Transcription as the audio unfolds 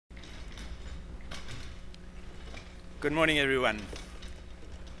Good morning, everyone.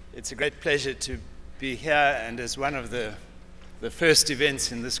 It's a great pleasure to be here, and as one of the first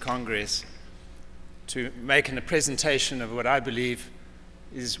events in this Congress, to make a presentation of what I believe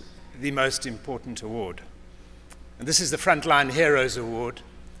is the most important award. And this is the Frontline Heroes Award,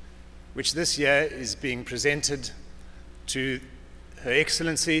 which this year is being presented to Her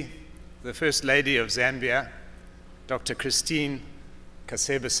Excellency, the First Lady of Zambia, Dr.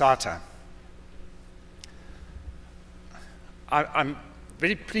 Kaseba-Sata. I'm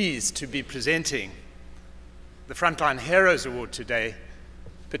very pleased to be presenting the Frontline Heroes Award today,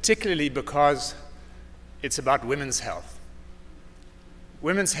 particularly because it's about women's health.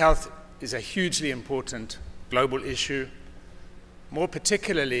 Women's health is a hugely important global issue, more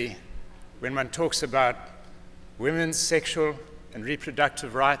particularly when one talks about women's sexual and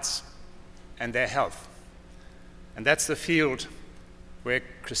reproductive rights and their health. And that's the field where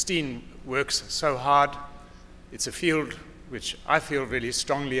Christine works so hard. It's a field which I feel really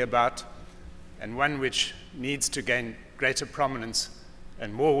strongly about, and one which needs to gain greater prominence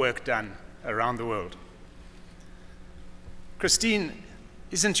and more work done around the world. Christine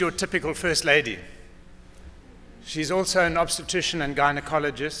isn't your typical First Lady. She's also an obstetrician and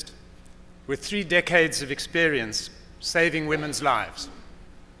gynecologist with 3 decades of experience saving women's lives.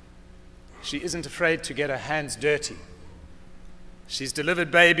 She isn't afraid to get her hands dirty. She's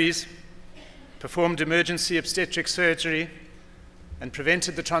delivered babies, performed emergency obstetric surgery, and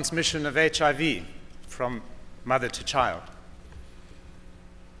prevented the transmission of HIV from mother to child.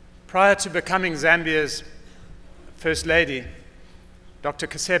 Prior to becoming Zambia's First Lady, Dr.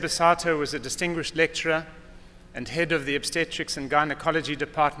 Kaseba-Sata was a distinguished lecturer and head of the obstetrics and gynecology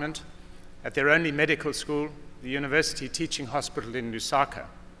department at their only medical school, the University Teaching Hospital in Lusaka.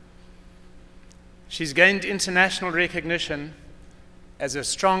 She's gained international recognition as a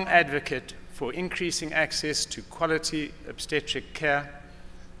strong advocate for increasing access to quality obstetric care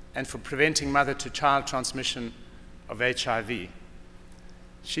and for preventing mother-to-child transmission of HIV.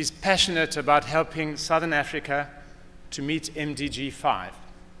 She's passionate about helping Southern Africa to meet MDG 5,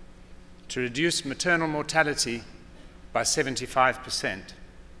 to reduce maternal mortality by 75%.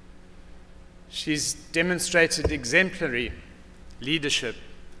 She's demonstrated exemplary leadership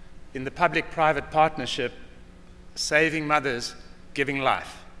in the public-private partnership Saving Mothers, Giving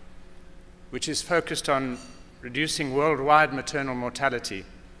Life, which is focused on reducing worldwide maternal mortality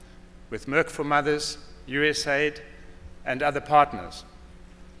with Merck for Mothers, USAID, and other partners.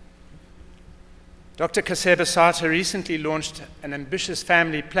 Dr. Kaseba-Sata recently launched an ambitious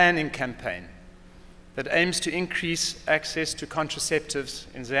family planning campaign that aims to increase access to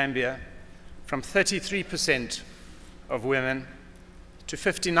contraceptives in Zambia from 33% of women to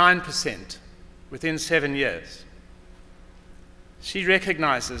 59% within 7 years. She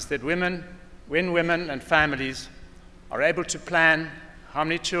recognizes that when women and families are able to plan how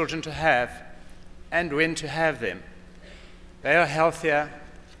many children to have and when to have them, they are healthier,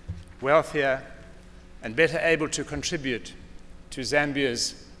 wealthier, and better able to contribute to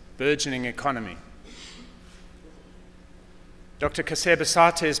Zambia's burgeoning economy. Dr.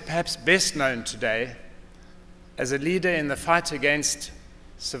 Kaseba-Sata is perhaps best known today as a leader in the fight against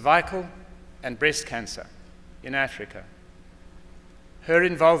cervical and breast cancer in Africa. Her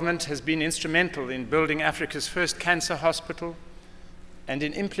involvement has been instrumental in building Africa's first cancer hospital and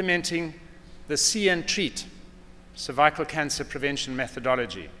in implementing the See and Treat cervical cancer prevention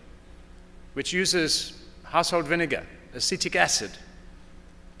methodology, which uses household vinegar, acetic acid,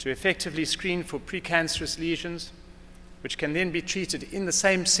 to effectively screen for precancerous lesions, which can then be treated in the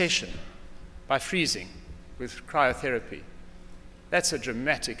same session by freezing with cryotherapy. That's a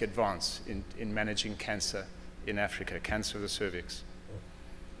dramatic advance in managing cancer in Africa, cancer of the cervix.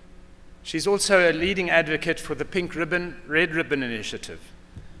 She's also a leading advocate for the Pink Ribbon, Red Ribbon initiative,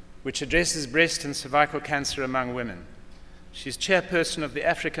 which addresses breast and cervical cancer among women. She's chairperson of the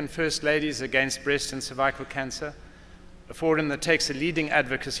African First Ladies Against Breast and Cervical Cancer, a forum that takes a leading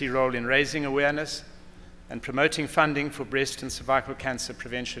advocacy role in raising awareness and promoting funding for breast and cervical cancer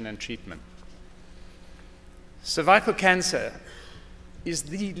prevention and treatment. Cervical cancer is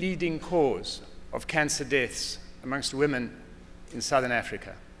the leading cause of cancer deaths amongst women in Southern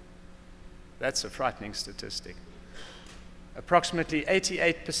Africa. That's a frightening statistic. Approximately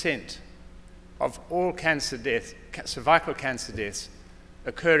 88% of all cancer deaths, cervical cancer deaths,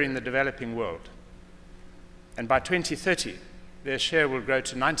 occur in the developing world. And by 2030, their share will grow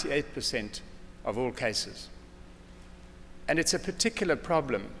to 98% of all cases. And it's a particular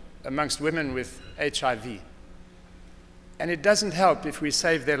problem amongst women with HIV. And it doesn't help if we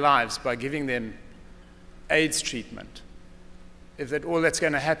save their lives by giving them AIDS treatment that all that's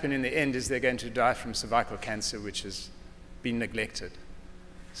going to happen in the end is they're going to die from cervical cancer, which has been neglected.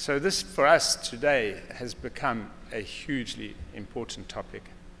 So this, for us today, has become a hugely important topic.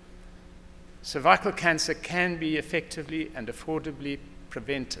 Cervical cancer can be effectively and affordably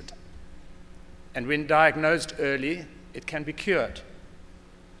prevented. And when diagnosed early, it can be cured.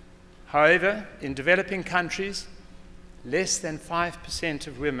 However, in developing countries, less than 5%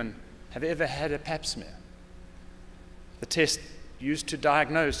 of women have ever had a pap smear, the test used to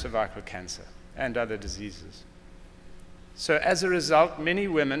diagnose cervical cancer and other diseases. So as a result, many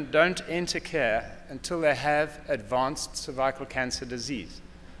women don't enter care until they have advanced cervical cancer disease,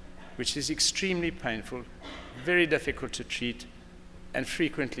 which is extremely painful, very difficult to treat, and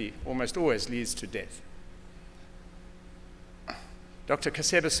frequently, almost always, leads to death. Dr.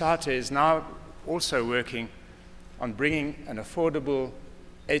 Kaseba-Sata is now also working on bringing an affordable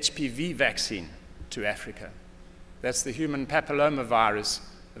HPV vaccine to Africa. That's the human papillomavirus,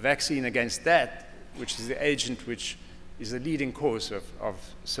 a vaccine against that, which is the agent which is the leading cause of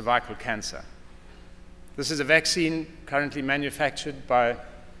cervical cancer. This is a vaccine currently manufactured by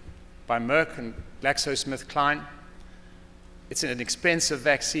Merck and GlaxoSmithKline. It's an expensive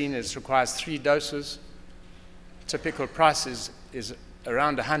vaccine. It requires 3 doses. Typical price is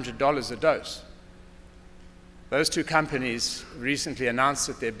around $100 a dose. Those two companies recently announced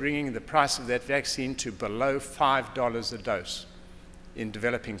that they're bringing the price of that vaccine to below $5 a dose in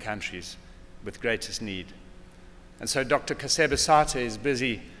developing countries with greatest need. And so Dr. Kaseba-Sata is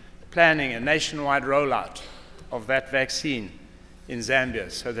busy planning a nationwide rollout of that vaccine in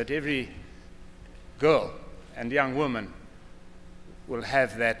Zambia so that every girl and young woman will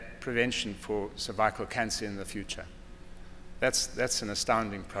have that prevention for cervical cancer in the future. That's an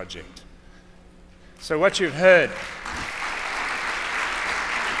astounding project. So what you've heard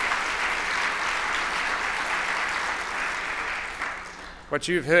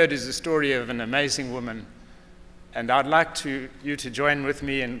is the story of an amazing woman, and I'd like you to join with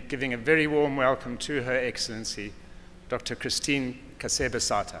me in giving a very warm welcome to Her Excellency, Dr. Christine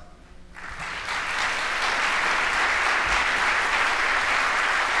Kaseba-Sata.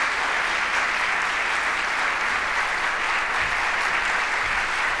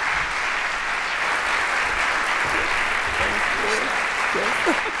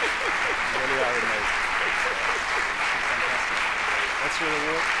 Your award.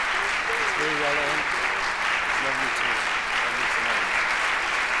 It's very well earned. It's lovely to know you.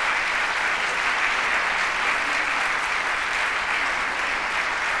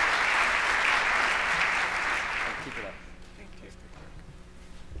 Keep it up. Thank you.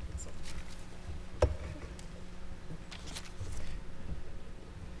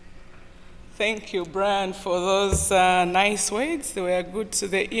 Thank you, Brian, for those nice words. They were good to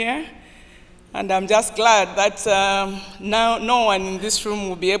the ear. And I'm just glad that now no one in this room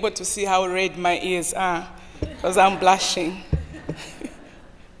will be able to see how red my ears are, because I'm blushing.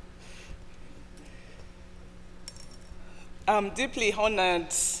 I'm deeply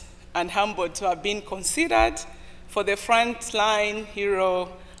honored and humbled to have been considered for the Frontline Hero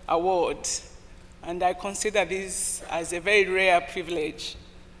Award. And I consider this as a very rare privilege.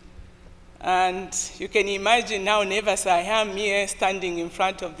 And you can imagine how nervous I am here standing in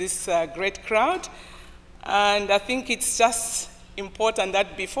front of this great crowd. And I think it's just important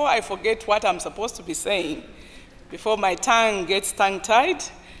that before I forget what I'm supposed to be saying, before my tongue gets tongue-tied,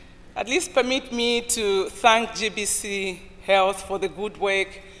 at least permit me to thank GBCHealth for the good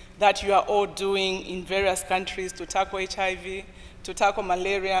work that you are all doing in various countries to tackle HIV, to tackle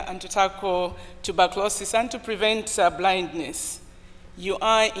malaria, and to tackle tuberculosis, and to prevent blindness. You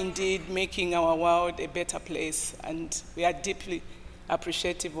are indeed making our world a better place, and we are deeply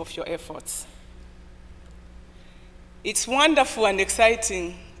appreciative of your efforts. It's wonderful and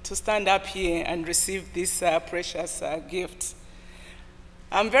exciting to stand up here and receive this precious gift.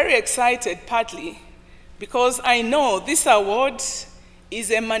 I'm very excited, partly because I know this award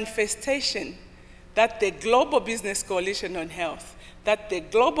is a manifestation that the Global Business Coalition on Health, that the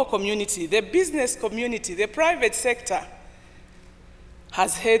global community, the business community, the private sector,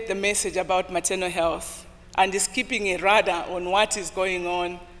 has heard the message about maternal health and is keeping a radar on what is going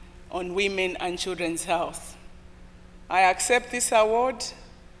on women and children's health. I accept this award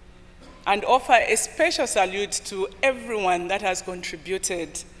and offer a special salute to everyone that has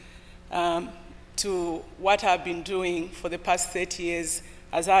contributed to what I've been doing for the past 30 years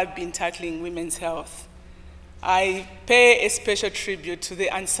as I've been tackling women's health. I pay a special tribute to the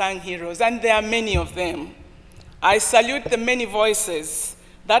unsung heroes, and there are many of them. I salute the many voices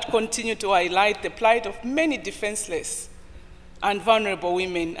that continue to highlight the plight of many defenseless and vulnerable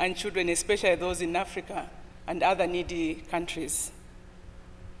women and children, especially those in Africa. and other needy countries.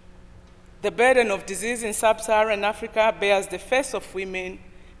 The burden of disease in sub-Saharan Africa bears the face of women,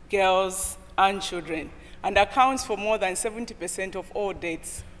 girls, and children, and accounts for more than 70% of all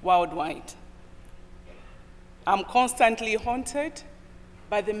deaths worldwide. I'm constantly haunted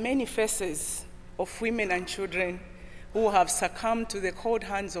by the many faces of women and children who have succumbed to the cold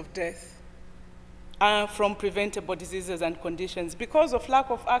hands of death from preventable diseases and conditions because of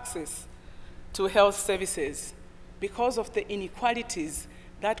lack of access to health services, because of the inequalities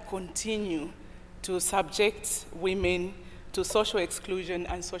that continue to subject women to social exclusion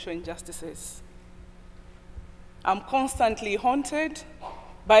and social injustices. I'm constantly haunted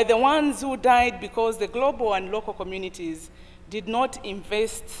by the ones who died because the global and local communities did not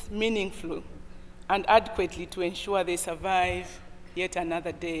invest meaningfully and adequately to ensure they survive yet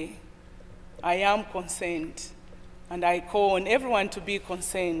another day. I am concerned, and I call on everyone to be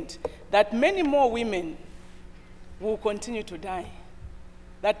concerned, that many more women will continue to die,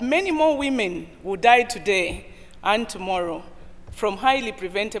 that many more women will die today and tomorrow from highly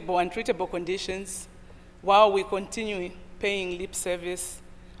preventable and treatable conditions while we continue paying lip service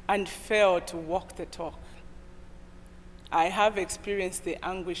and fail to walk the talk. I have experienced the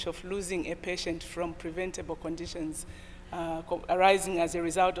anguish of losing a patient from preventable conditions arising as a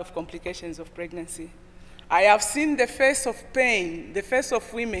result of complications of pregnancy. I have seen the face of pain, the face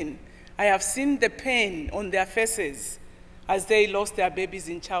of women. I have seen the pain on their faces as they lost their babies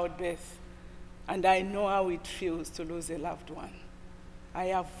in childbirth. And I know how it feels to lose a loved one. I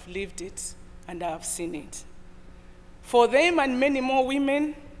have lived it and I have seen it. For them and many more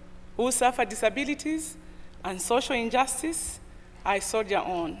women who suffer disabilities and social injustice, I soldier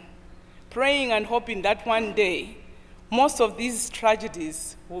on, praying and hoping that one day, most of these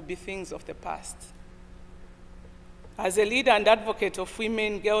tragedies will be things of the past. As a leader and advocate of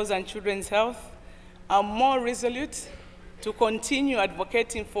women, girls, and children's health, I'm more resolute to continue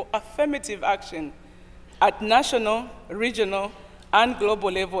advocating for affirmative action at national, regional, and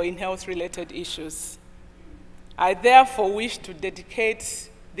global level in health-related issues. I therefore wish to dedicate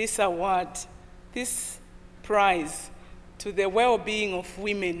this award, this prize, to the well-being of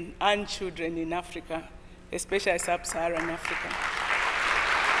women and children in Africa, especially sub-Saharan Africa.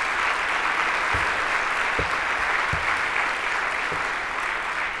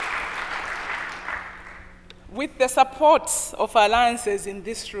 With the support of alliances in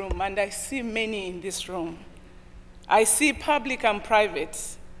this room, and I see many in this room, I see public and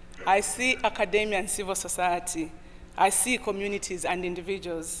private, I see academia and civil society, I see communities and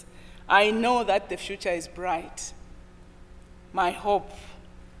individuals. I know that the future is bright. My hope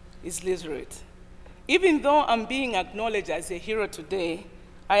is resolute. Even though I'm being acknowledged as a hero today,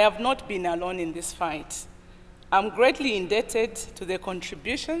 I have not been alone in this fight. I'm greatly indebted to the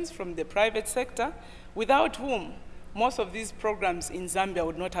contributions from the private sector, without whom most of these programs in Zambia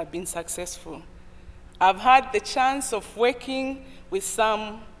would not have been successful. I've had the chance of working with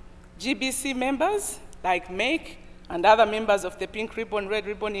some GBC members, like Make, and other members of the Pink Ribbon, Red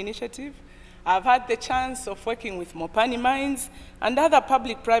Ribbon Initiative. I've had the chance of working with Mopani Mines and other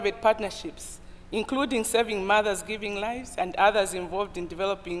public-private partnerships, including Saving Mothers Giving Lives and others involved in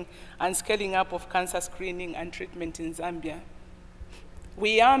developing and scaling up of cancer screening and treatment in Zambia.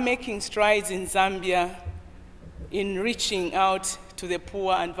 We are making strides in Zambia in reaching out to the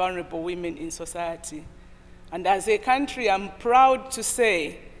poor and vulnerable women in society. And as a country, I'm proud to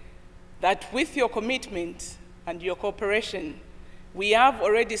say that with your commitment and your cooperation, we have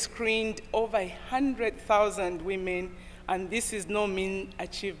already screened over 100,000 women, and this is no mean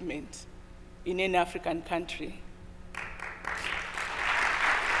achievement in any African country.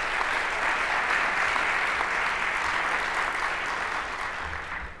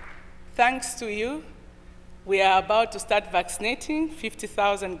 Thanks to you, we are about to start vaccinating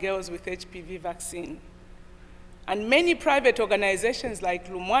 50,000 girls with HPV vaccine. And many private organizations like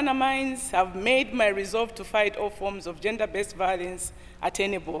Lumwana Mines have made my resolve to fight all forms of gender-based violence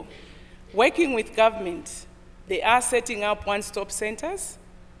attainable. Working with government, they are setting up one-stop centers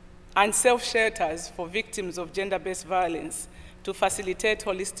and self-shelters for victims of gender-based violence to facilitate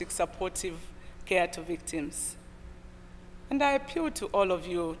holistic supportive care to victims. And I appeal to all of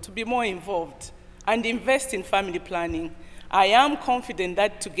you to be more involved and invest in family planning. I am confident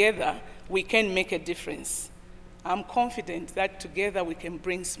that together we can make a difference. I'm confident that together we can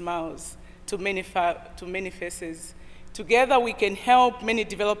bring smiles to many faces. Together we can help many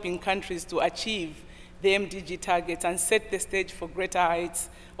developing countries to achieve the MDG targets and set the stage for greater heights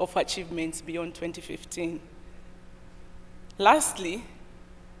of achievements beyond 2015. Lastly,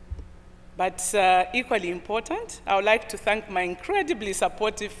 but equally important, I would like to thank my incredibly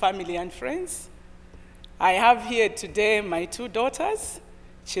supportive family and friends. I have here today my two daughters,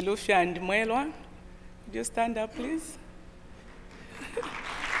 Chilufia and Mwelwa. Would you stand up, please?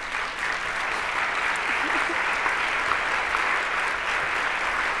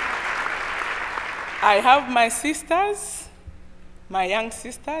 I have my sisters, my young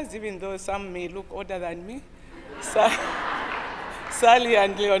sisters, even though some may look older than me, Sally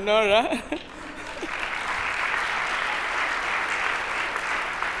and Leonora.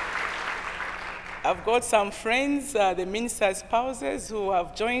 I've got some friends, the minister's spouses, who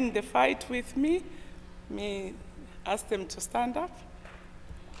have joined the fight with me. May I ask them to stand up?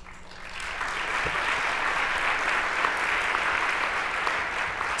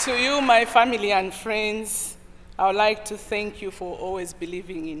 To you, my family and friends, I would like to thank you for always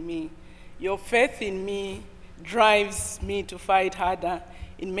believing in me. Your faith in me drives me to fight harder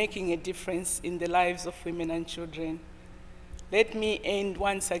in making a difference in the lives of women and children. Let me end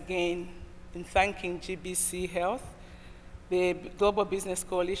once again in thanking GBCHealth, the Global Business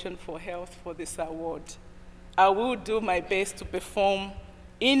Coalition for Health, for this award. I will do my best to perform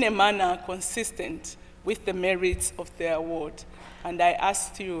in a manner consistent with the merits of the award. And I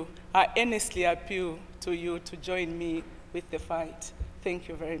earnestly appeal to you to join me with the fight. Thank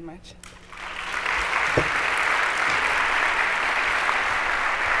you very much.